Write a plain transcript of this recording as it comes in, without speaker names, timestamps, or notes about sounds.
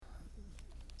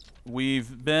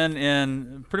We've been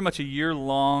in pretty much a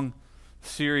year-long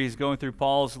series going through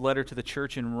Paul's letter to the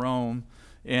church in Rome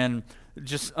and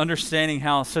just understanding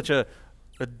how such a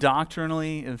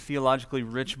doctrinally and theologically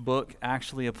rich book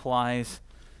actually applies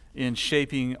in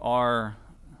shaping our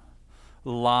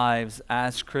lives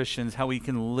as Christians, how we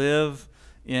can live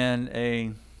in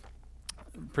a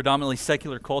predominantly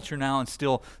secular culture now and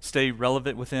still stay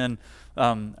relevant within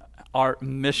our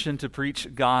mission to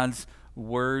preach God's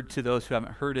word to those who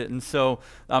haven't heard it. And so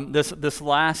this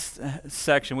last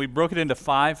section, we broke it into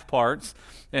 5 parts,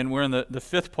 and we're in the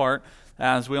fifth part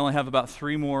as we only have about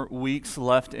 3 more weeks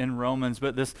left in Romans.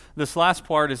 But this last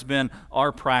part has been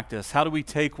our practice. How do we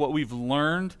take what we've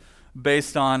learned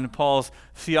based on Paul's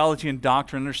theology and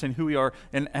doctrine, understand who we are,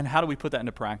 and how do we put that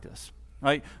into practice?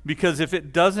 Right? Because if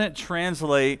it doesn't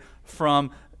translate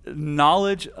from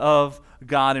knowledge of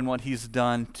God and what He's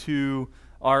done to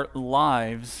our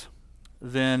lives,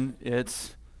 then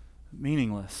it's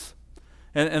meaningless.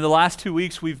 And the last 2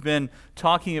 weeks we've been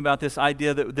talking about this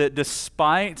idea that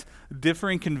despite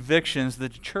differing convictions, the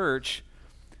church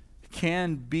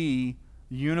can be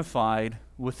unified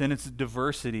within its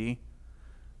diversity,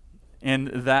 and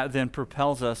that then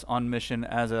propels us on mission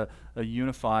as a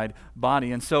unified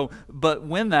body. And so, but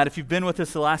when that, if you've been with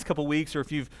us the last couple weeks, or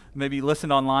if you've maybe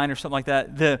listened online or something like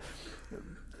that, the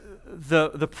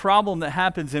problem that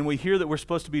happens, and we hear that we're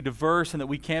supposed to be diverse and that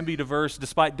we can be diverse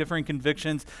despite differing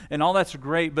convictions, and all that's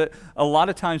great, but a lot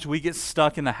of times we get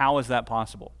stuck in the how is that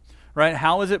possible, right?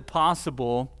 How is it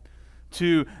possible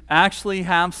to actually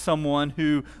have someone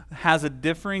who has a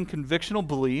differing convictional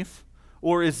belief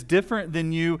or is different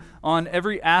than you on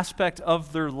every aspect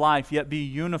of their life, yet be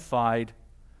unified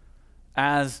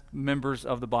as members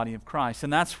of the body of Christ?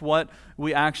 And that's what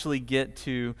we actually get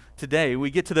to today.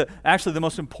 We get to the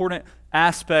most important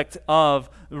aspect of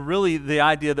really the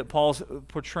idea that Paul's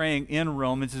portraying in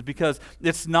Romans, is because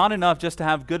it's not enough just to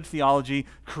have good theology,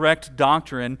 correct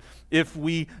doctrine, if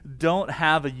we don't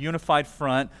have a unified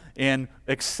front and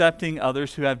accepting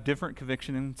others who have different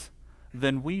convictions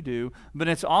than we do. But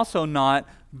it's also not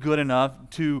good enough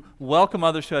to welcome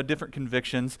others who have different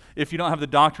convictions if you don't have the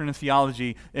doctrine and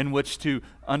theology in which to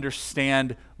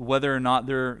understand whether or not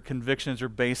their convictions are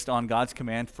based on God's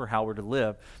command for how we're to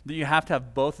live. That you have to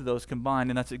have both of those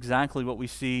combined, and that's exactly what we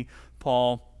see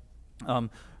Paul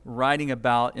writing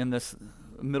about in this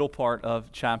middle part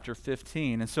of chapter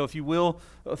 15. And so if you will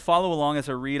follow along as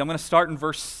I read, I'm going to start in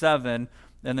verse 7,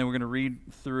 and then we're going to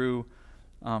read through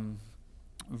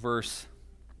verse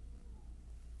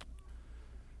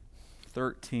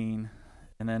 13,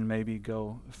 and then maybe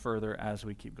go further as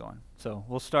we keep going. So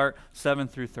we'll start 7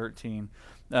 through 13.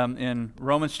 In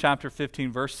Romans chapter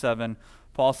 15, verse 7,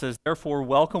 Paul says, "Therefore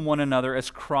welcome one another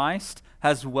as Christ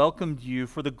has welcomed you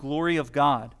for the glory of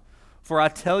God. For I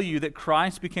tell you that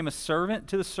Christ became a servant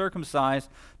to the circumcised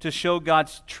to show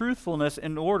God's truthfulness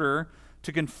in order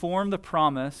to confirm the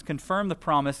promise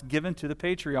given to the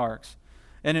patriarchs,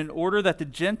 and in order that the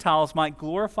Gentiles might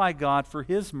glorify God for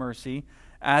His mercy,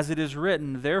 as it is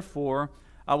written, therefore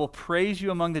I will praise you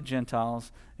among the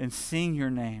Gentiles and sing your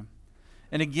name.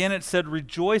 And again it said,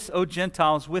 rejoice, O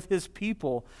Gentiles, with His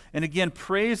people. And again,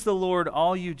 praise the Lord,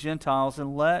 all you Gentiles,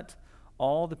 and let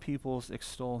all the peoples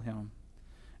extol Him.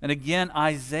 And again,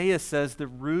 Isaiah says, the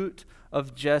root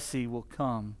of Jesse will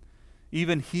come.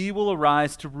 Even He will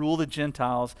arise to rule the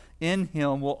Gentiles. In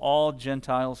Him will all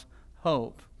Gentiles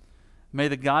hope. May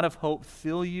the God of hope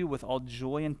fill you with all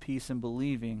joy and peace in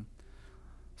believing,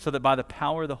 so that by the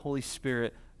power of the Holy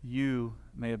Spirit you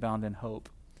may abound in hope."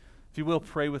 If you will,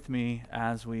 pray with me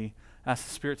as we ask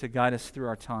the Spirit to guide us through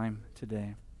our time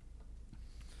today.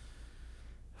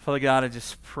 Father God, I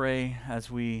just pray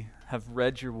as we have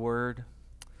read your word,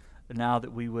 now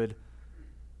that we would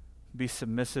be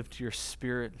submissive to your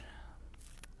Spirit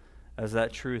as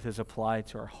that truth is applied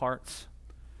to our hearts,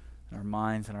 and our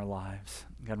minds, and our lives.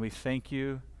 God, we thank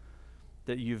you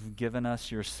that you've given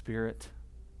us your Spirit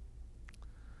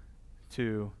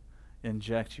to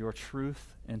inject your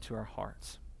truth into our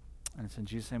hearts. And it's in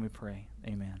Jesus' name we pray.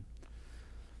 Amen.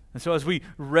 And so as we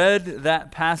read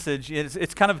that passage,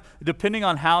 it's kind of, depending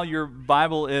on how your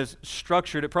Bible is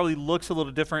structured, it probably looks a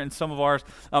little different in some of ours.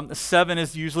 7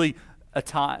 is usually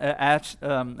attached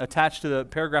to the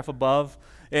paragraph above.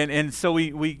 And so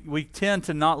we tend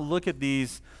to not look at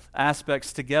these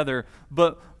aspects together.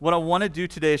 But what I want to do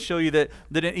today is show you that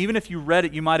even if you read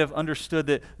it, you might have understood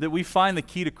that we find the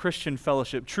key to Christian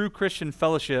fellowship. True Christian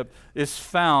fellowship is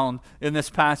found in this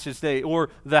passage today, or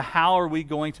the how are we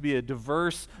going to be a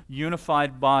diverse,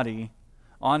 unified body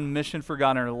on mission for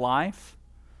God in our life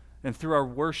and through our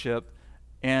worship,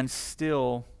 and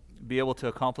still be able to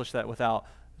accomplish that without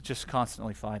just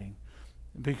constantly fighting.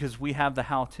 Because we have the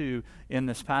how-to in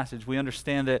this passage. We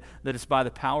understand that it's by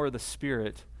the power of the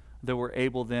Spirit that we're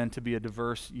able then to be a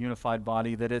diverse, unified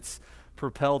body, that it's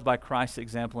propelled by Christ's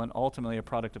example and ultimately a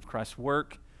product of Christ's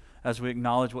work as we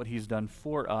acknowledge what he's done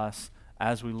for us,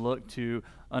 as we look to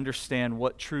understand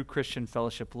what true Christian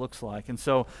fellowship looks like. And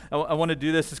so I want to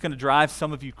do this. It's going to drive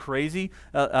some of you crazy.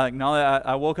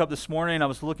 I woke up this morning, I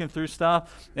was looking through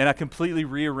stuff, and I completely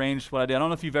rearranged what I did. I don't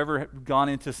know if you've ever gone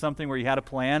into something where you had a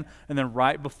plan, and then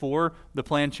right before the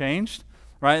plan changed,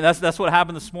 right? That's what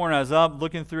happened this morning. I was up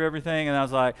looking through everything, and I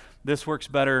was like, this works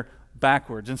better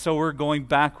backwards. And so we're going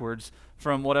backwards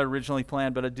from what I originally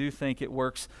planned, but I do think it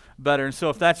works better. And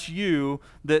so if that's you,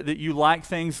 that you like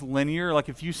things linear, like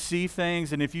if you see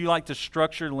things and if you like to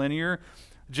structure linear,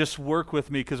 just work with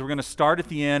me, because we're going to start at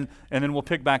the end and then we'll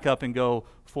pick back up and go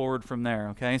forward from there,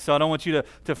 okay? So I don't want you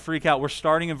to freak out. We're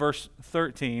starting in verse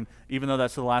 13, even though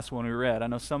that's the last one we read. I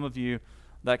know some of you,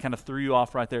 that kind of threw you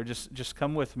off right there. Just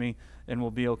come with me and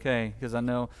we'll be okay, because I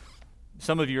know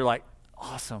some of you are like,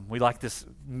 awesome, we like this,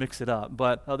 mix it up.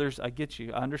 But others, I get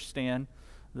you. I understand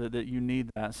that you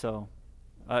need that. So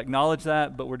I acknowledge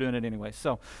that, but we're doing it anyway.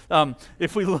 So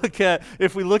if we look at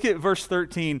verse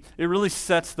 13, it really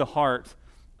sets the heart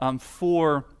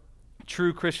for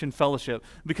true Christian fellowship,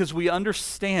 because we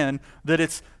understand that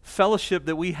it's fellowship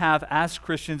that we have as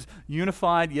Christians,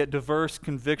 unified yet diverse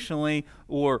convictionally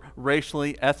or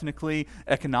racially, ethnically,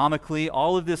 economically.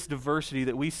 All of this diversity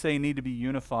that we say need to be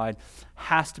unified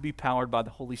has to be powered by the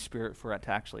Holy Spirit for it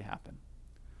to actually happen.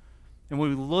 And when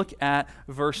we look at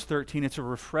verse 13, it's a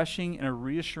refreshing and a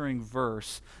reassuring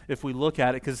verse if we look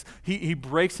at it, because he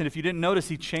breaks it. If you didn't notice,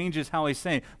 he changes how he's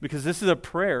saying, because this is a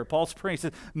prayer. Paul's praying. He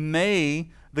says, may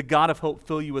the God of hope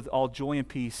fill you with all joy and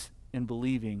peace in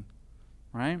believing,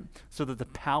 right? So that the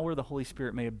power of the Holy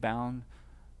Spirit may abound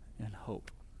in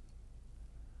hope.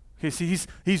 Okay, see,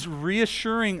 he's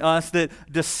reassuring us that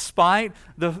despite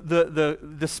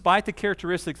the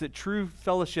characteristics that true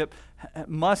fellowship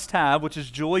must have, which is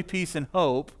joy, peace, and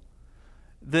hope,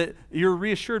 that you're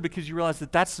reassured because you realize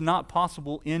that that's not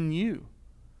possible in you.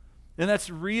 And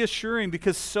that's reassuring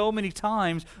because so many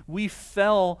times we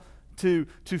fail to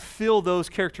feel those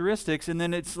characteristics, and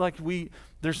then it's like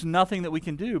there's nothing that we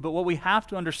can do. But what we have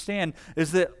to understand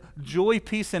is that joy,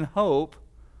 peace, and hope,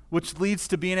 which leads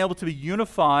to being able to be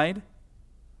unified,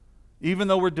 even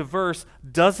though we're diverse,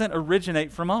 doesn't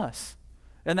originate from us.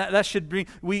 And that should bring,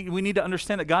 we need to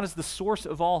understand that God is the source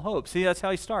of all hope. See, that's how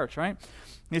he starts, right?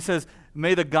 He says,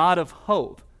 may the God of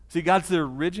hope. See, God's the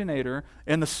originator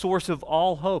and the source of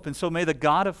all hope. And so may the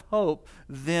God of hope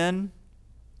then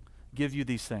give you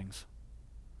these things.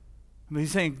 I mean,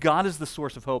 he's saying God is the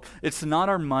source of hope. It's not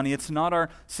our money. It's not our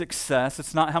success.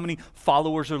 It's not how many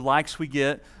followers or likes we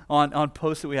get on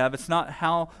posts that we have. It's not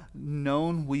how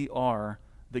known we are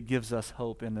that gives us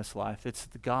hope in this life. It's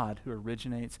the God who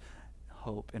originates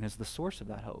hope and is the source of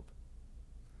that hope.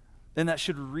 And that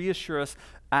should reassure us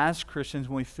as Christians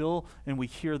when we feel and we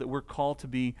hear that we're called to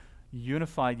be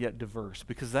unified yet diverse,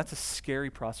 because that's a scary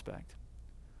prospect.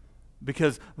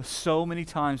 Because so many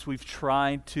times we've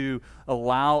tried to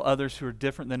allow others who are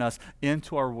different than us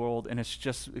into our world, and it's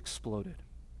just exploded.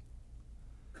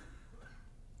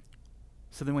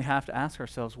 So then we have to ask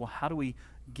ourselves, well, how do we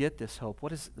get this hope?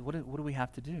 What do we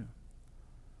have to do?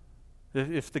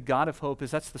 If the God of hope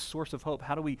that's the source of hope,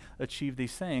 how do we achieve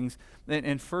these things?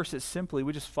 And first, it's simply,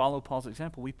 we just follow Paul's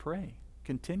example. We pray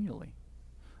continually.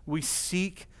 We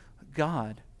seek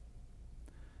God.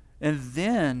 And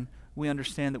then we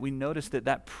understand that we notice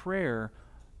that prayer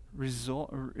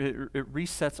it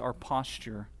resets our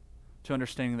posture to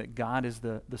understanding that God is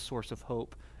the source of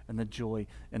hope and the joy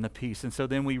and the peace. And so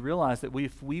then we realize that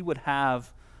if we would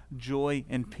have joy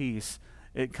and peace,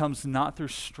 it comes not through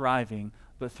striving,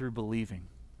 but through believing.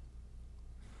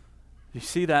 You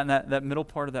see that in that middle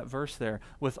part of that verse there,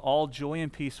 with all joy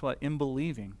and peace, what? In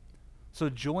believing. So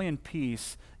joy and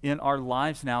peace in our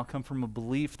lives now come from a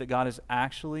belief that God is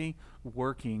actually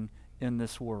working in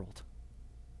this world.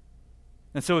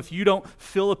 And so if you don't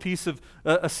feel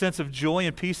a sense of joy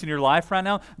and peace in your life right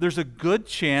now, there's a good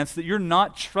chance that you're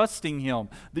not trusting him,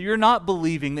 that you're not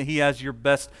believing that he has your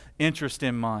best interest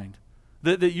in mind.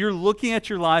 That you're looking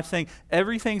at your life saying,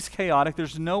 everything's chaotic,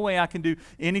 there's no way I can do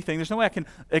anything, there's no way I can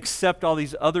accept all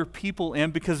these other people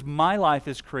in because my life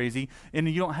is crazy, and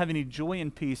you don't have any joy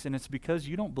and peace, and it's because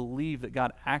you don't believe that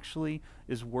God actually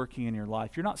is working in your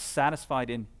life. You're not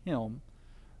satisfied in him.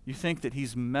 You think that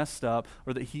he's messed up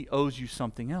or that he owes you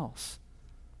something else.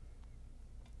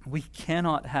 We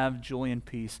cannot have joy and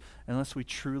peace unless we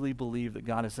truly believe that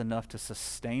God is enough to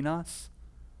sustain us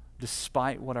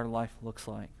despite what our life looks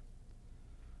like.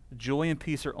 Joy and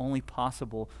peace are only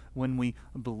possible when we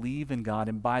believe in God,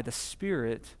 and by the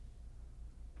Spirit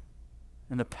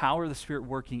and the power of the Spirit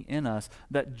working in us,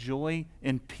 that joy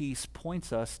and peace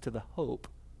points us to the hope.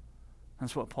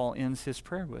 That's what Paul ends his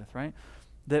prayer with, right?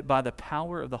 That by the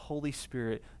power of the Holy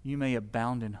Spirit, you may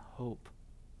abound in hope.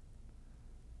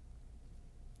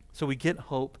 So we get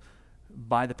hope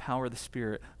by the power of the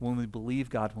Spirit when we believe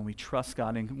God, when we trust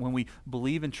God. And when we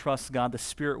believe and trust God, the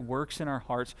Spirit works in our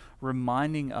hearts,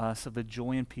 reminding us of the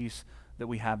joy and peace that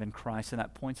we have in Christ. And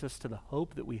that points us to the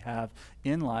hope that we have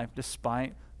in life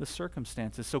despite the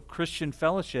circumstances. So Christian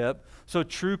fellowship, so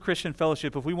true Christian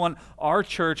fellowship, if we want our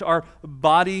church, our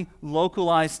body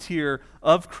localized here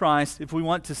of Christ, if we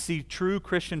want to see true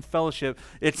Christian fellowship,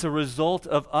 it's a result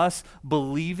of us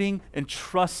believing and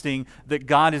trusting that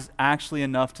God is actually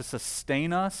enough to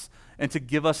sustain us and to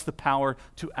give us the power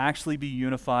to actually be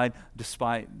unified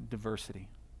despite diversity.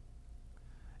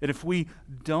 And if we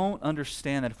don't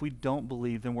understand that, if we don't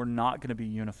believe, then we're not going to be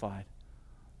unified.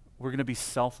 We're going to be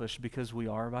selfish because we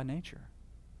are by nature.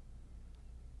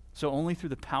 So only through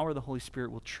the power of the Holy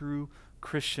Spirit will true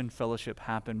Christian fellowship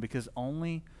happen, because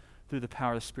only through the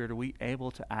power of the Spirit are we able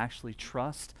to actually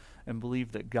trust and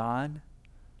believe that God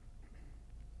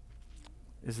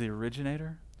is the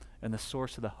originator and the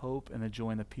source of the hope and the joy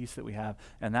and the peace that we have,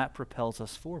 and that propels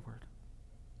us forward.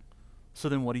 So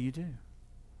then what do?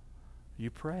 You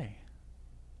pray.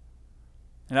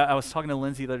 And I was talking to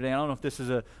Lindsay the other day. I don't know if this is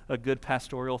a good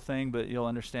pastoral thing, but you'll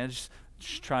understand.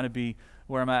 Just trying to be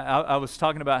where I'm at. I was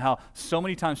talking about how so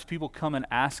many times people come and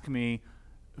ask me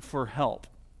for help.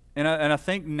 And I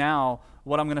think now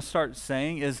what I'm going to start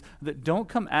saying is that don't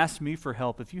come ask me for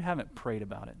help if you haven't prayed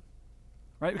about it.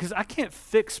 Right? Because I can't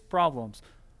fix problems.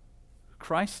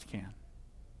 Christ can.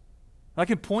 I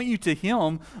can point you to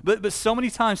Him, but so many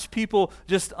times people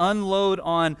just unload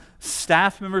on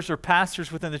staff members or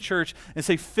pastors within the church and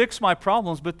say, fix my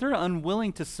problems, but they're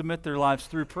unwilling to submit their lives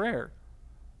through prayer.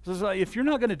 So it's like, if you're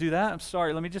not going to do that, I'm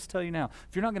sorry, let me just tell you now,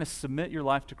 if you're not going to submit your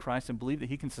life to Christ and believe that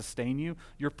He can sustain you,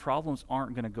 your problems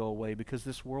aren't going to go away, because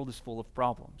this world is full of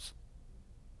problems.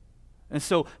 And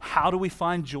so how do we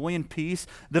find joy and peace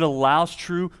that allows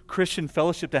true Christian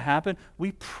fellowship to happen?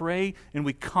 We pray and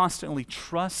we constantly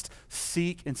trust,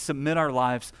 seek, and submit our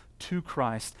lives to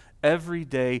Christ. Every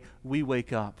day we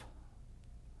wake up,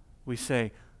 we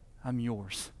say, I'm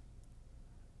yours.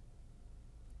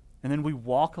 And then we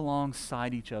walk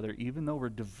alongside each other, even though we're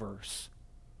diverse,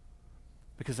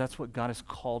 because that's what God has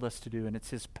called us to do, and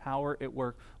it's His power at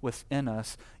work within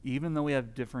us, even though we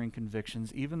have differing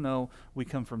convictions, even though we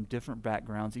come from different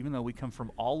backgrounds, even though we come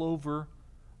from all over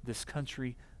this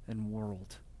country and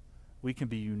world. We can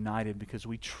be united because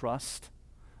we trust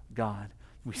God.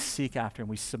 We seek after Him.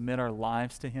 We submit our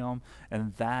lives to Him,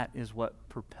 and that is what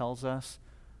propels us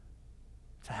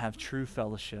to have true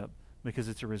fellowship, because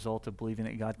it's a result of believing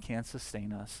that God can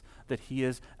sustain us, that He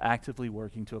is actively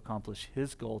working to accomplish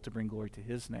His goal to bring glory to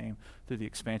His name through the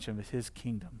expansion of His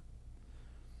kingdom.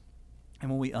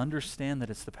 And when we understand that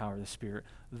it's the power of the Spirit,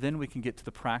 then we can get to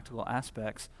the practical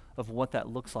aspects of what that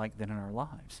looks like then in our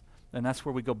lives. And that's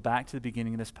where we go back to the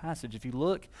beginning of this passage. If you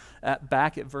look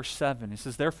back at verse 7, it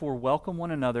says, therefore welcome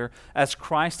one another as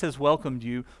Christ has welcomed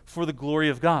you for the glory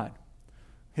of God.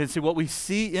 And see, what we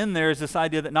see in there is this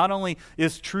idea that not only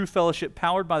is true fellowship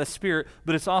powered by the Spirit,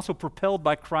 but it's also propelled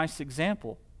by Christ's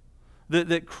example.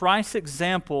 That Christ's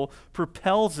example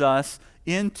propels us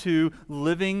into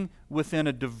living within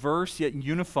a diverse yet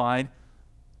unified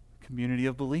community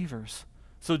of believers.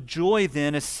 So joy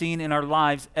then is seen in our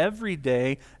lives every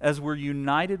day as we're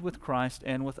united with Christ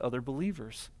and with other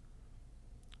believers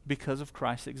because of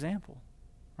Christ's example.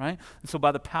 Right? And so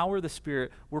by the power of the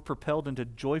Spirit, we're propelled into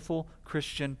joyful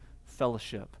Christian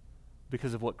fellowship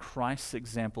because of what Christ's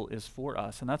example is for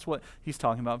us. And that's what he's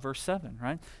talking about, verse 7,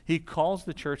 right? He calls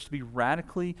the church to be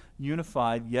radically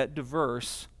unified yet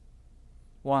diverse.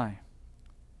 Why?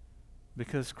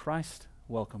 Because Christ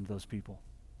welcomed those people.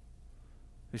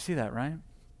 You see that, right?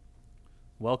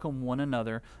 Welcome one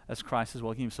another as Christ is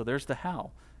welcoming you. So there's the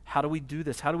how. How do we do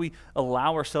this? How do we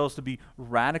allow ourselves to be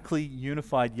radically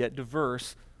unified yet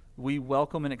diverse? We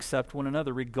welcome and accept one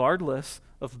another regardless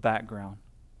of background,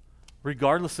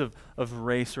 regardless of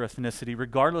race or ethnicity,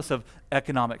 regardless of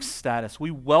economic status. We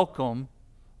welcome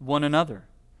one another,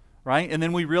 right? And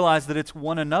then we realize that it's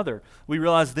one another. We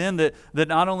realize then that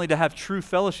not only to have true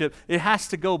fellowship, it has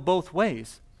to go both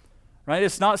ways, right?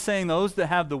 It's not saying those that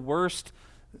have the worst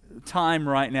time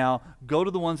right now, go to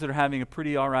the ones that are having a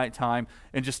pretty all right time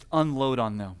and just unload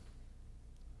on them.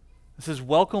 It says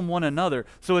welcome one another.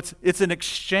 So it's an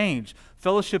exchange.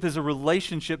 Fellowship is a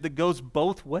relationship that goes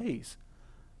both ways.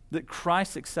 That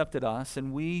Christ accepted us,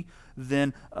 and we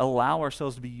then allow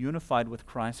ourselves to be unified with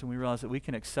Christ, and we realize that we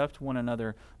can accept one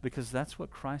another because that's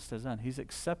what Christ has done. He's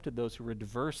accepted those who are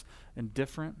diverse and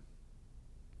different,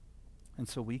 and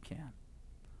so we can.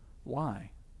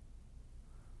 Why?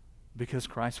 Because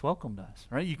Christ welcomed us,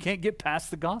 right? You can't get past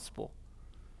the gospel,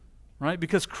 right?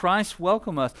 Because Christ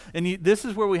welcomed us. And this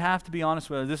is where we have to be honest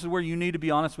with us. This is where you need to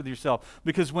be honest with yourself.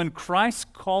 Because when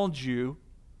Christ called you,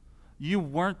 you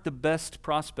weren't the best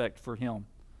prospect for him.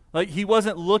 Like, he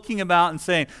wasn't looking about and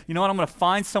saying, you know what, I'm going to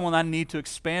find someone I need to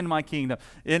expand my kingdom.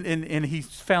 And he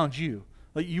found you.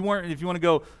 Like, you weren't, if you want to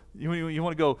go, you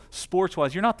want to go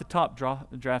sports-wise, you're not the top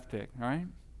draft pick, all right?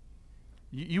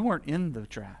 You weren't in the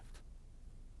draft.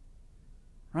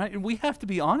 Right? And we have to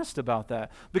be honest about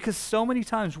that, because so many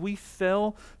times we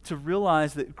fail to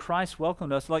realize that Christ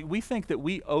welcomed us. Like, we think that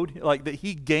we owed, like that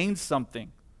he gained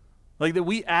something, like that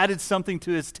we added something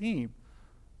to his team.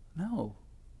 No.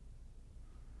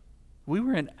 We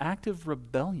were in active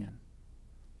rebellion.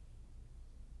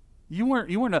 You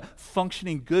weren't a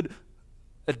functioning good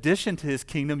addition to his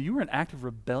kingdom. You were in active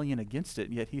rebellion against it,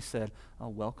 and yet he said,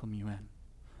 I'll welcome you in.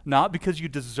 Not because you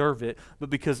deserve it, but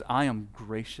because I am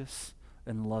gracious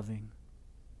and loving.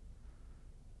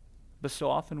 But so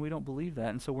often we don't believe that,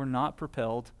 and so we're not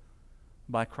propelled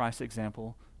by Christ's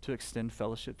example to extend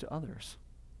fellowship to others.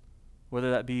 Whether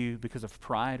that be because of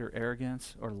pride or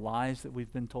arrogance or lies that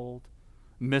we've been told,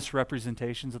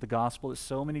 misrepresentations of the gospel, that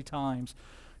so many times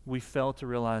we fail to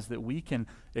realize that we can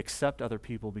accept other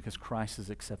people because Christ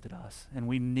has accepted us, and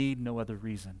we need no other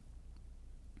reason.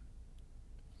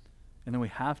 And then we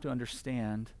have to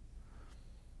understand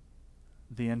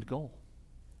the end goal.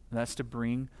 And that's to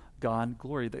bring God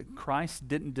glory. That Christ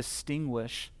didn't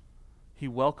distinguish. He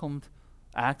welcomed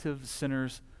active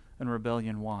sinners and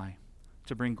rebellion. Why?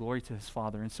 To bring glory to his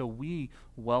Father. And so we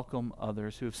welcome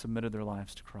others who have submitted their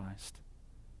lives to Christ,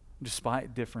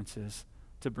 despite differences,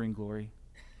 to bring glory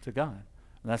to God.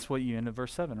 And that's what you end of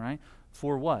verse 7, right?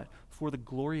 For what? For the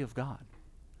glory of God.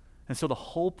 And so the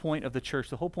whole point of the church,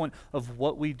 the whole point of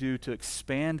what we do to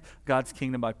expand God's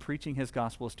kingdom by preaching his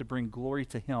gospel is to bring glory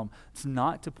to him. It's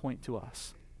not to point to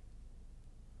us.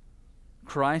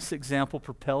 Christ's example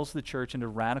propels the church into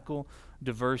radical,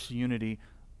 diverse unity,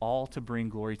 all to bring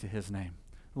glory to his name.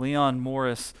 Leon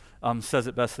Morris says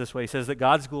it best this way. He says that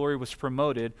God's glory was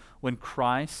promoted when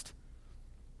Christ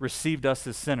received us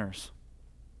as sinners.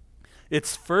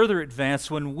 It's further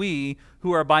advanced when we,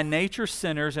 who are by nature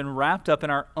sinners and wrapped up in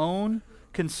our own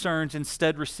concerns,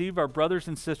 instead receive our brothers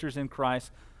and sisters in Christ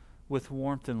with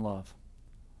warmth and love.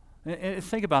 And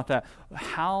think about that.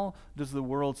 How does the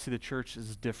world see the church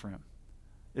as different?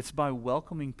 It's by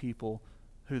welcoming people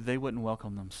who they wouldn't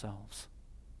welcome themselves.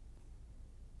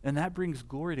 And that brings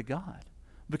glory to God.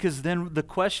 Because then the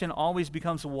question always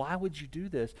becomes, why would you do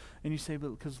this? And you say,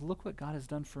 because look what God has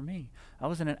done for me. I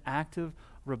was in an active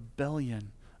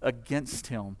rebellion against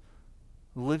him,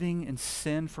 living in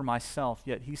sin for myself,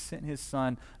 yet he sent his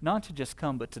son not to just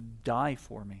come, but to die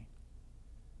for me.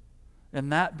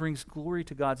 And that brings glory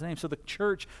to God's name. So the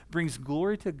church brings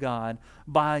glory to God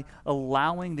by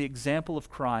allowing the example of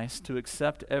Christ to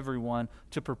accept everyone,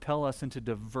 to propel us into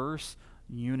diverse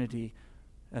unity.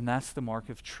 And that's the mark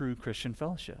of true Christian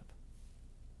fellowship.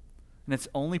 And it's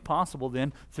only possible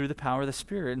then through the power of the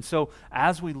Spirit. And so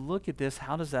as we look at this,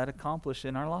 how does that accomplish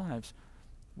in our lives?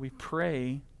 We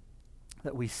pray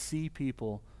that we see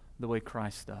people the way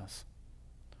Christ does.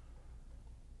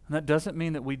 And that doesn't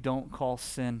mean that we don't call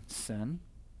sin, sin.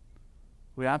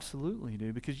 We absolutely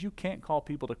do, because you can't call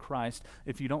people to Christ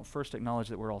if you don't first acknowledge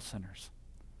that we're all sinners.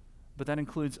 But that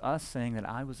includes us saying that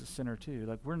I was a sinner too.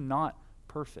 Like, we're not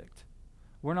perfect.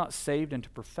 We're not saved into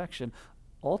perfection.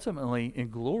 Ultimately, in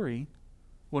glory,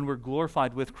 when we're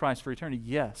glorified with Christ for eternity,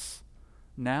 yes.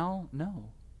 Now,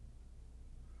 no.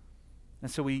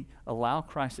 And so we allow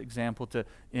Christ's example to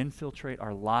infiltrate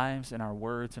our lives and our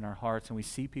words and our hearts, and we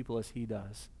see people as he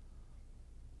does.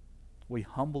 We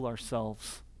humble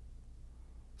ourselves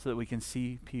so that we can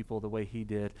see people the way he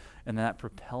did, and that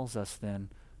propels us then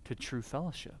to true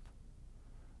fellowship.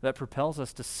 That propels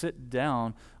us to sit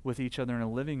down with each other in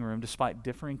a living room despite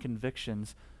differing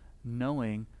convictions,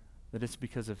 knowing that it's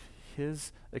because of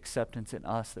his acceptance in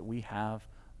us that we have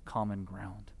common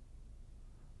ground.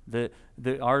 That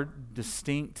our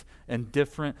distinct and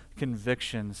different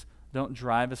convictions don't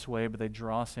drive us away, but they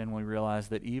draw us in when we realize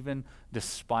that even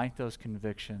despite those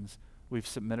convictions, we've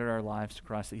submitted our lives to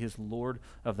Christ, that he is Lord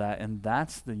of that, and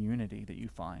that's the unity that you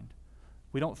find.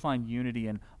 We don't find unity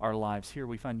in our lives here.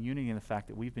 We find unity in the fact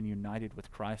that we've been united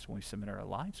with Christ when we submit our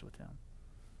lives with him.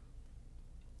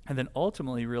 And then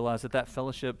ultimately realize that that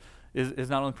fellowship is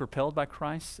not only propelled by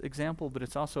Christ's example, but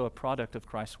it's also a product of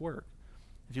Christ's work.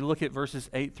 If you look at verses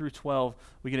 8 through 12,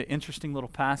 we get an interesting little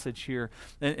passage here.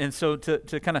 And so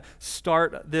to kind of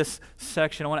start this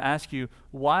section, I want to ask you,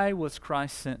 why was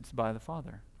Christ sent by the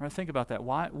Father? All right, think about that.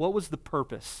 Why? What was the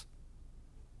purpose?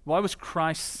 Why was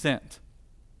Christ sent?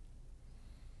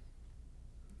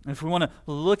 And if we want to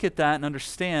look at that and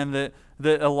understand that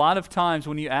a lot of times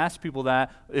when you ask people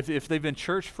that, if they've been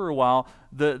church for a while,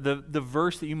 the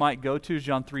verse that you might go to is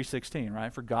John 3:16,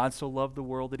 right? For God so loved the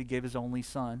world that he gave his only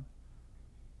son,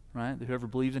 right? That whoever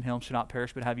believes in him should not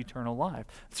perish but have eternal life.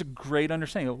 It's a great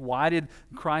understanding. Why did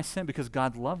Christ send? Because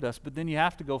God loved us. But then you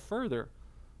have to go further.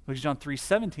 Because John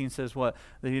 3:17 says what?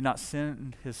 That he did not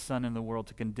send his son in the world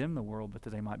to condemn the world, but that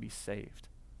they might be saved.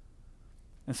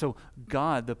 And so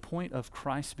God, the point of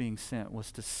Christ being sent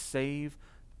was to save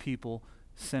people,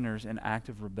 sinners, in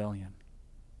active rebellion.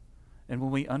 And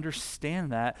when we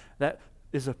understand that, that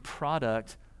is a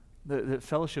product, the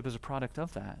fellowship is a product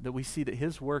of that we see that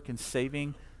his work in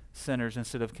saving sinners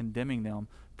instead of condemning them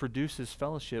produces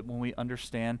fellowship when we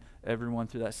understand everyone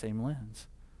through that same lens.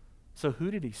 So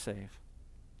who did he save?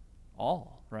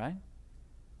 All, right?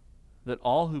 That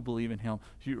all who believe in him,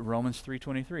 Romans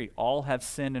 3:23, all have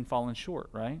sinned and fallen short,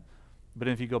 right? But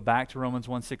if you go back to Romans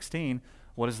 1:16,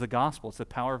 what is the gospel? It's the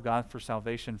power of God for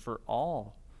salvation for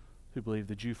all who believe,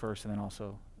 the Jew first and then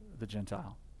also the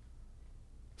Gentile.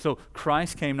 So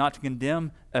Christ came not to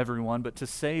condemn everyone, but to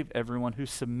save everyone who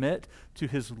submit to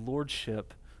his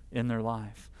lordship in their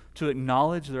life, to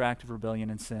acknowledge their act of rebellion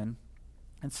and sin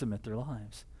and submit their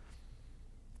lives.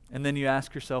 And then you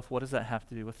ask yourself, what does that have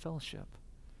to do with fellowship?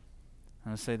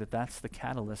 And I say that that's the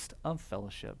catalyst of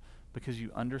fellowship, because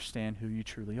you understand who you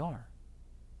truly are.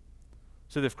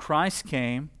 So that if Christ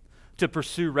came to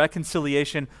pursue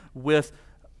reconciliation with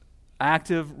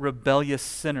active, rebellious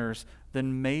sinners,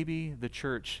 then maybe the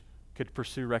church could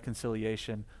pursue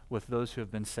reconciliation with those who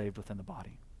have been saved within the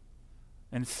body.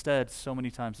 Instead, so many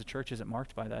times the church isn't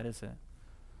marked by that, is it?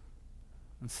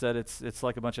 Instead, it's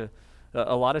like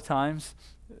a lot of times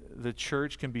the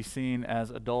church can be seen as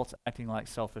adults acting like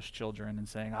selfish children and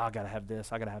saying, I got to have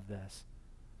this, I got to have this.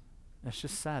 It's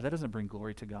just sad. That doesn't bring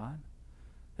glory to God.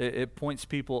 It points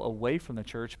people away from the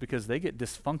church because they get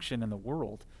dysfunction in the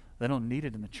world. They don't need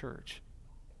it in the church.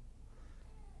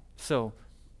 So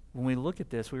when we look at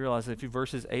this, we realize that if you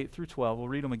verses 8 through 12, we'll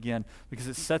read them again because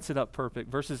it sets it up perfect.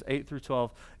 Verses 8 through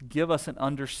 12 give us an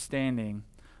understanding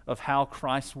of how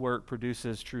Christ's work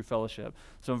produces true fellowship.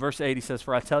 So in verse 8 he says,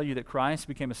 For I tell you that Christ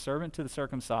became a servant to the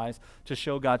circumcised to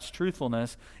show God's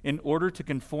truthfulness in order to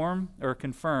confirm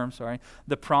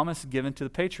the promise given to the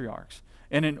patriarchs,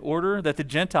 and in order that the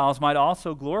Gentiles might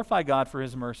also glorify God for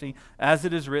his mercy, as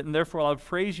it is written, Therefore I will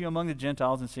praise you among the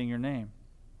Gentiles and sing your name.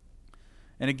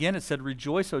 And again it said,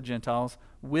 Rejoice, O Gentiles,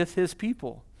 with his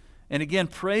people. And again,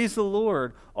 praise the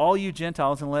Lord, all you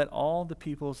Gentiles, and let all the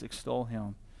peoples extol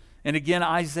him. And again,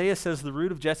 Isaiah says, The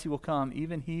root of Jesse will come,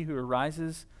 even he who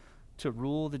arises to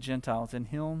rule the Gentiles. In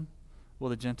him will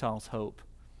the Gentiles hope.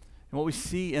 And what we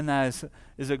see in that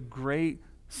is a great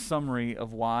summary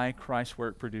of why Christ's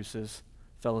work produces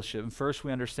fellowship. And first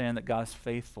we understand that God is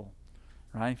faithful,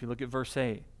 right? If you look at verse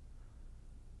 8,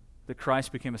 that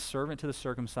Christ became a servant to the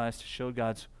circumcised to show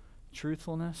God's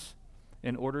truthfulness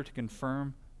in order to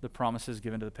confirm the promises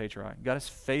given to the patriarch. God is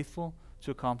faithful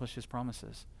to accomplish his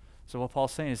promises. So what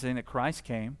Paul's saying is saying that Christ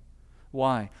came.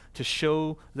 Why? To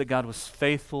show that God was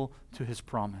faithful to his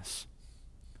promise.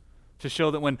 To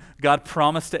show that when God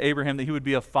promised to Abraham that he would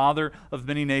be a father of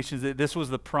many nations, that this was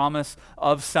the promise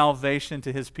of salvation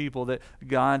to his people, that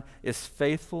God is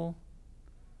faithful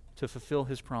to fulfill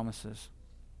his promises.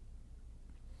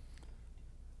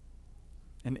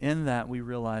 And in that we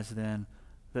realize then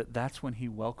that that's when he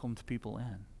welcomed people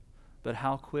in. But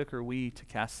how quick are we to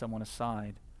cast someone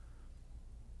aside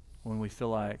when we feel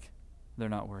like they're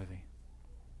not worthy?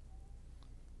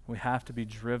 We have to be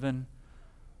driven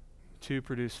to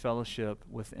produce fellowship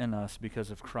within us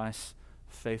because of Christ's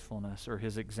faithfulness, or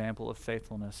his example of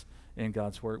faithfulness in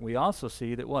God's work. We also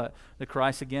see that what? That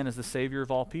Christ again is the Savior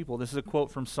of all people. This is a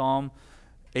quote from Psalm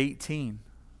 18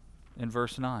 in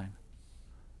verse 9.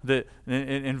 That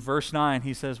in verse 9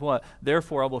 he says what?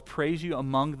 Therefore I will praise you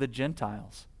among the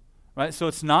Gentiles. Right? So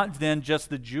it's not then just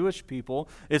the Jewish people,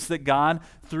 it's that God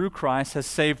through Christ has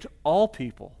saved all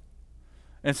people.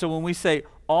 And so when we say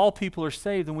all people are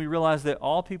saved, then we realize that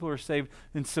all people are saved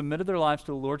and submitted their lives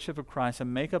to the lordship of Christ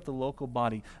and make up the local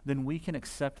body, then we can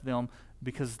accept them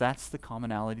because that's the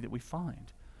commonality that we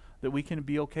find. That we can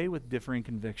be okay with differing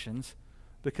convictions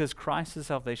Because Christ is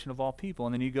salvation of all people.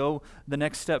 And then you go the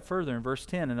next step further in verse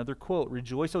 10, another quote,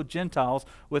 rejoice, O Gentiles,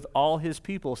 with all his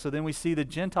people. So then we see the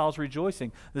Gentiles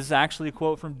rejoicing. This is actually a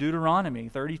quote from Deuteronomy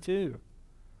 32.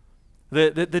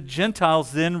 The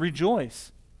Gentiles then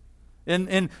rejoice.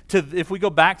 If we go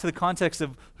back to the context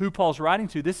of who Paul's writing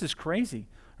to, this is crazy.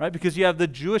 Right? Because you have the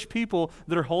Jewish people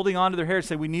that are holding on to their heritage,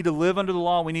 saying we need to live under the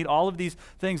law, we need all of these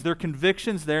things, their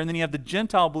convictions there. And then you have the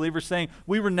Gentile believers saying,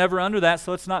 we were never under that,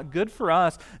 so it's not good for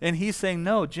us. And he's saying,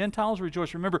 no, Gentiles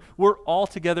rejoice. Remember, we're all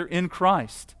together in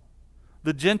Christ.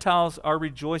 The Gentiles are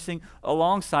rejoicing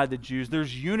alongside the Jews.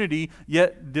 There's unity,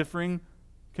 yet differing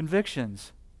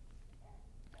convictions.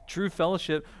 True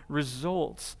fellowship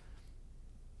results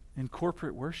in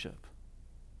corporate worship.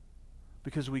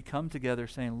 Because we come together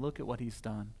saying, look at what he's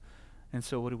done. And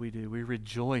so what do? We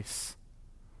rejoice,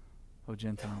 O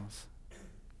Gentiles.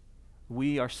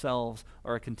 We ourselves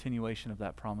are a continuation of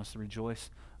that promise to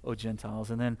rejoice, O Gentiles.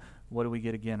 And then what do we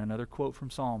get again? Another quote from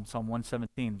Psalm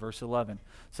 117, verse 11.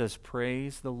 Says,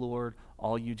 praise the Lord,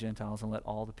 all you Gentiles, and let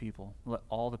all the people.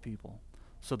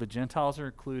 So the Gentiles are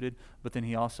included, but then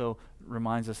he also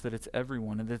reminds us that it's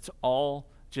everyone, and it's all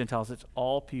Gentiles, it's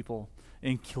all people,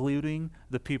 including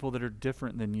the people that are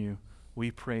different than you.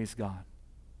 We praise God.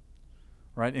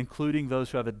 Right? Including those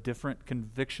who have a different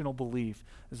convictional belief,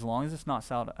 as long as it's not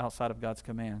outside of God's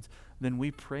commands, then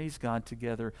we praise God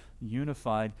together,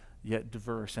 unified yet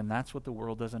diverse. And that's what the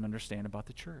world doesn't understand about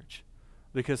the church.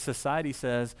 Because society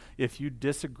says if you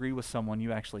disagree with someone,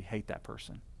 you actually hate that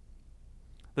person.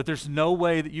 That there's no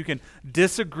way that you can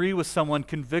disagree with someone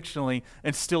convictionally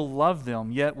and still love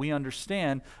them. Yet we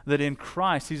understand that in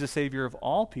Christ, he's a Savior of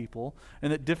all people,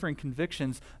 and that differing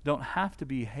convictions don't have to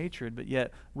be hatred, but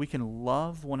yet we can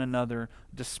love one another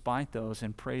despite those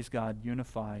and praise God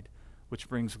unified, which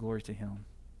brings glory to him.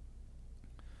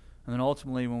 And then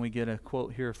ultimately, when we get a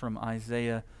quote here from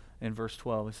Isaiah in verse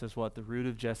 12, it says what? The root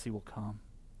of Jesse will come.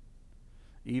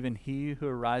 Even he who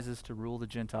arises to rule the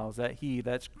Gentiles,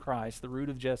 that's Christ. The root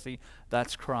of Jesse,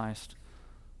 that's Christ.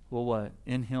 Well, what?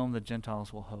 In him the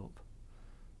Gentiles will hope.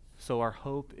 So our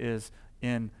hope is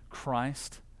in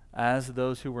Christ. As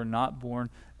those who were not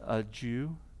born a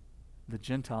Jew, the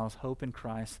Gentiles hope in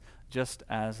Christ, just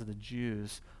as the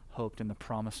Jews hoped in the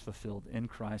promise fulfilled in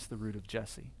Christ, the root of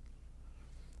Jesse.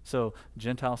 So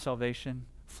Gentile salvation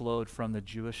flowed from the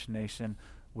Jewish nation,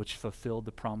 which fulfilled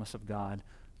the promise of God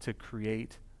to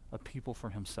create a people for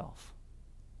himself.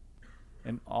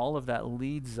 And all of that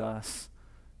leads us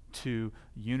to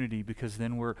unity, because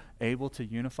then we're able to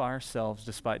unify ourselves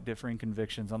despite differing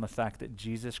convictions on the fact that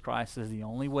Jesus Christ is the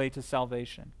only way to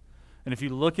salvation. And if you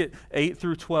look at 8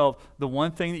 through 12, the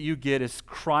one thing that you get is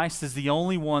Christ is the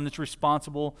only one that's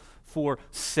responsible for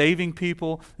saving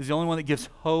people. He's the only one that gives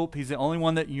hope. He's the only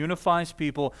one that unifies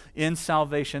people in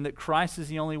salvation, that Christ is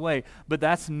the only way. But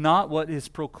that's not what is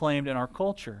proclaimed in our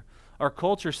culture. Our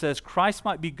culture says Christ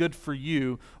might be good for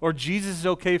you, or Jesus is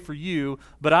okay for you,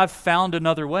 but I've found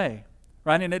another way.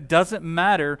 Right? And it doesn't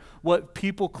matter what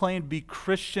people claim to be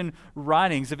Christian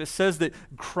writings. If it says that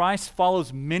Christ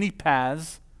follows many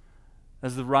paths,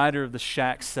 as the writer of the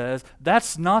Shack says,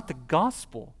 that's not the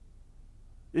gospel.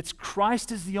 It's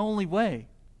Christ is the only way.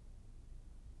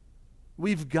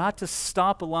 We've got to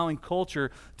stop allowing culture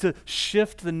to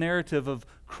shift the narrative of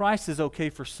Christ is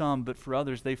okay for some, but for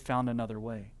others they've found another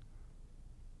way.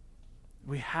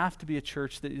 We have to be a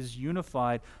church that is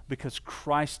unified because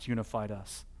Christ unified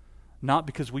us, not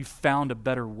because we found a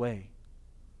better way.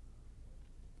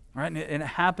 Right? And it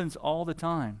happens all the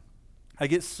time. I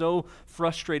get so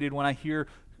frustrated when I hear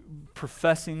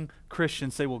professing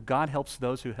Christians say, well, God helps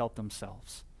those who help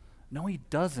themselves. No, he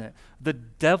doesn't. The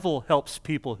devil helps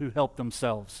people who help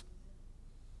themselves.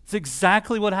 It's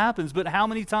exactly what happens. But how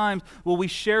many times will we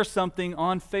share something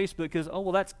on Facebook because, oh,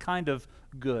 well, that's kind of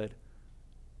good?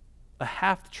 A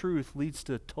half-truth leads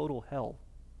to total hell.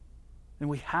 And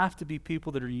we have to be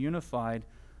people that are unified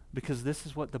because this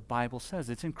is what the Bible says.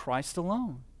 It's in Christ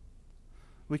alone.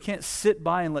 We can't sit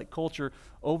by and let culture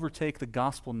overtake the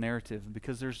gospel narrative,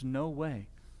 because there's no way.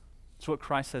 It's what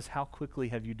Christ says, how quickly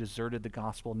have you deserted the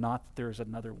gospel, not that there is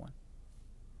another one.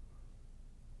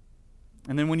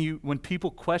 And then when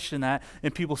people question that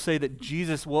and people say that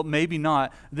Jesus, well, maybe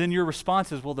not, then your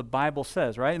response is, well, the Bible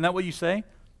says, right? Isn't that what you say?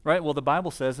 Right? Well, the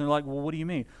Bible says, and they're like, well, what do you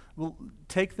mean? Well,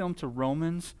 take them to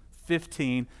Romans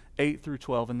 15, 8 through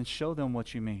 12, and then show them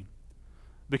what you mean.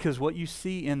 Because what you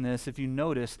see in this, if you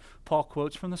notice, Paul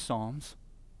quotes from the Psalms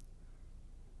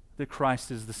that Christ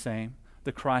is the same,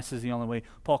 that Christ is the only way.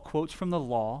 Paul quotes from the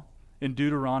law in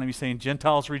Deuteronomy saying,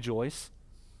 Gentiles rejoice.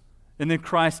 And then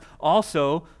Christ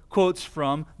also quotes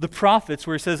from the prophets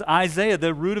where he says, Isaiah,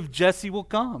 the root of Jesse will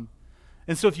come.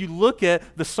 And so if you look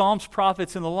at the Psalms,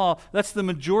 prophets, and the law, that's the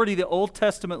majority of the Old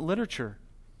Testament literature.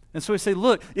 And so we say,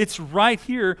 look, it's right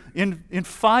here in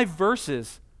 5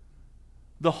 verses,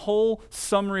 the whole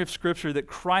summary of Scripture that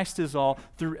Christ is all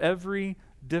through every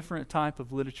different type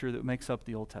of literature that makes up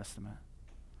the Old Testament.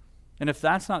 And if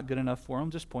that's not good enough for them,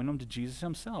 just point them to Jesus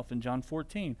himself in John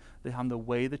 14. That I'm the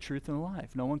way, the truth, and the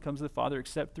life. No one comes to the Father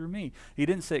except through me. He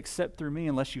didn't say except through me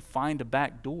unless you find a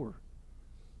back door.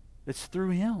 It's through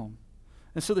him.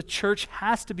 And so the church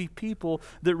has to be people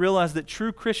that realize that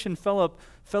true Christian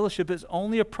fellowship is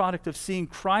only a product of seeing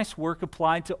Christ's work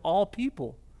applied to all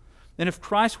people. And if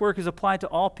Christ's work is applied to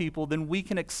all people, then we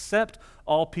can accept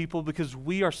all people because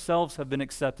we ourselves have been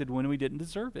accepted when we didn't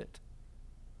deserve it.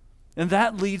 And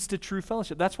that leads to true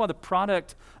fellowship. That's why the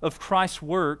product of Christ's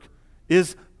work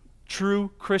is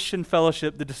true Christian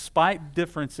fellowship that, despite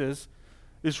differences,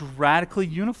 is radically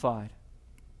unified.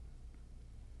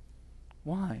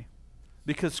 Why?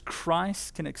 Because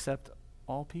Christ can accept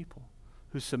all people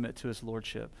who submit to his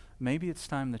lordship. Maybe it's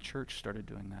time the church started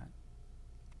doing that.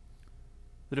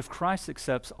 That if Christ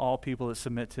accepts all people that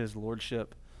submit to his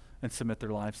lordship and submit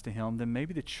their lives to him, then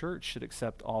maybe the church should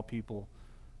accept all people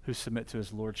who submit to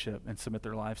his lordship and submit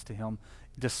their lives to him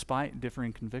despite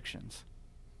differing convictions.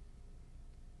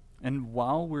 And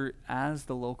while we're as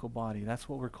the local body, that's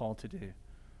what we're called to do.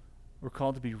 We're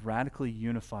called to be radically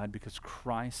unified because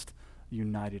Christ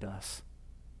united us.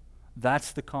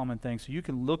 That's the common thing. So you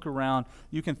can look around,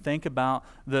 you can think about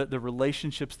the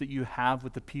relationships that you have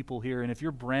with the people here. And if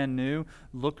you're brand new,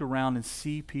 look around and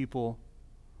see people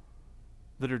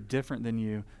that are different than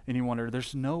you, and you wonder,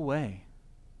 there's no way.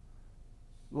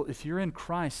 Well, if you're in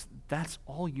Christ, that's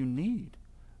all you need.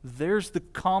 There's the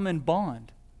common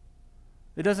bond.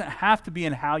 It doesn't have to be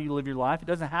in how you live your life. It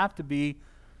doesn't have to be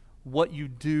what you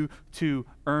do to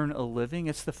earn a living.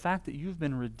 It's the fact that you've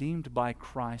been redeemed by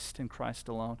Christ and Christ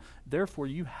alone. Therefore,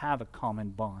 you have a common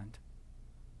bond.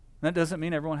 And that doesn't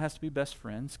mean everyone has to be best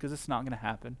friends, because it's not going to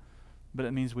happen. But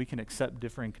it means we can accept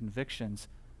differing convictions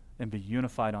and be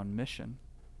unified on mission.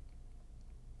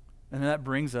 And that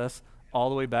brings us all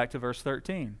the way back to verse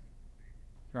 13,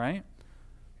 right?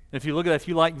 If you look at it, if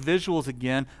you like visuals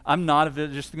again, I'm not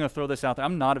just going to throw this out there.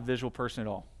 I'm not a visual person at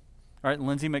all. All right,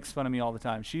 Lindsay makes fun of me all the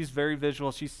time. She's very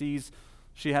visual.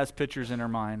 She has pictures in her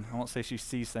mind. I won't say she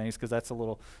sees things because that's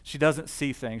she doesn't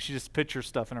see things. She just pictures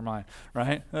stuff in her mind,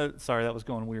 right? Sorry, that was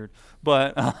going weird.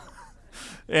 But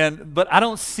I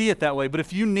don't see it that way. But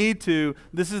if you need to,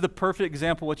 this is the perfect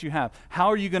example of what you have. How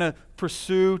are you going to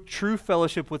pursue true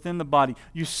fellowship within the body?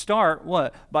 You start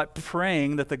what? By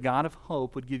praying that the God of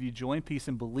hope would give you joy and peace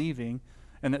in believing,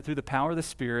 and that through the power of the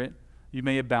Spirit you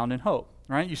may abound in hope.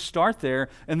 Right? You start there,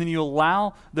 and then you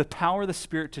allow the power of the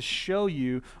Spirit to show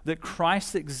you that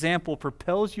Christ's example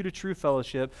propels you to true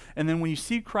fellowship. And then when you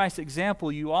see Christ's example,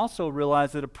 you also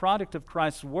realize that a product of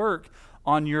Christ's work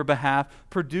on your behalf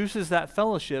produces that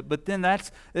fellowship. But then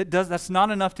that's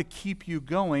not enough to keep you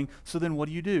going. So then what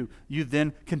do? You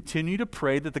then continue to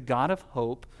pray that the God of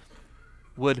hope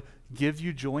would give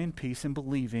you joy and peace in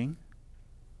believing,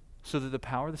 so that the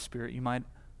power of the Spirit you might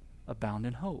abound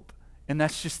in hope. And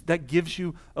that gives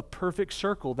you a perfect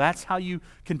circle. That's how you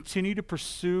continue to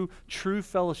pursue true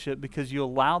fellowship, because you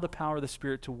allow the power of the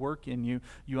Spirit to work in you.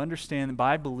 You understand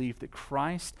by belief that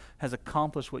Christ has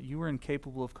accomplished what you were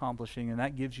incapable of accomplishing, and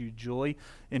that gives you joy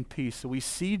and peace. So we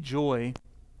see joy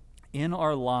in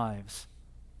our lives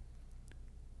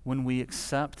when we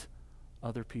accept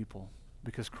other people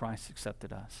because Christ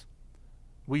accepted us.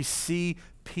 We see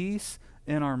peace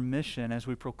in our mission as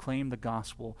we proclaim the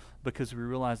gospel, because we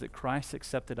realize that Christ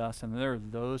accepted us, and there are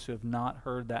those who have not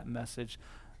heard that message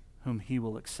whom he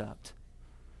will accept.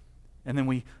 And then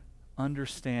we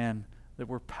understand that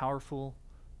we're powerfully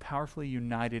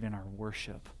united in our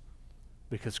worship,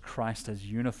 because Christ has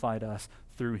unified us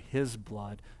through his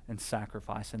blood and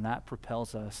sacrifice, and that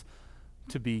propels us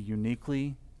to be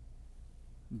uniquely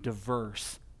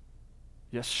diverse,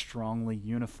 yet strongly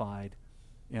unified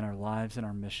in our lives, in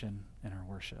our mission, in our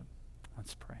worship.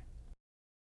 Let's pray.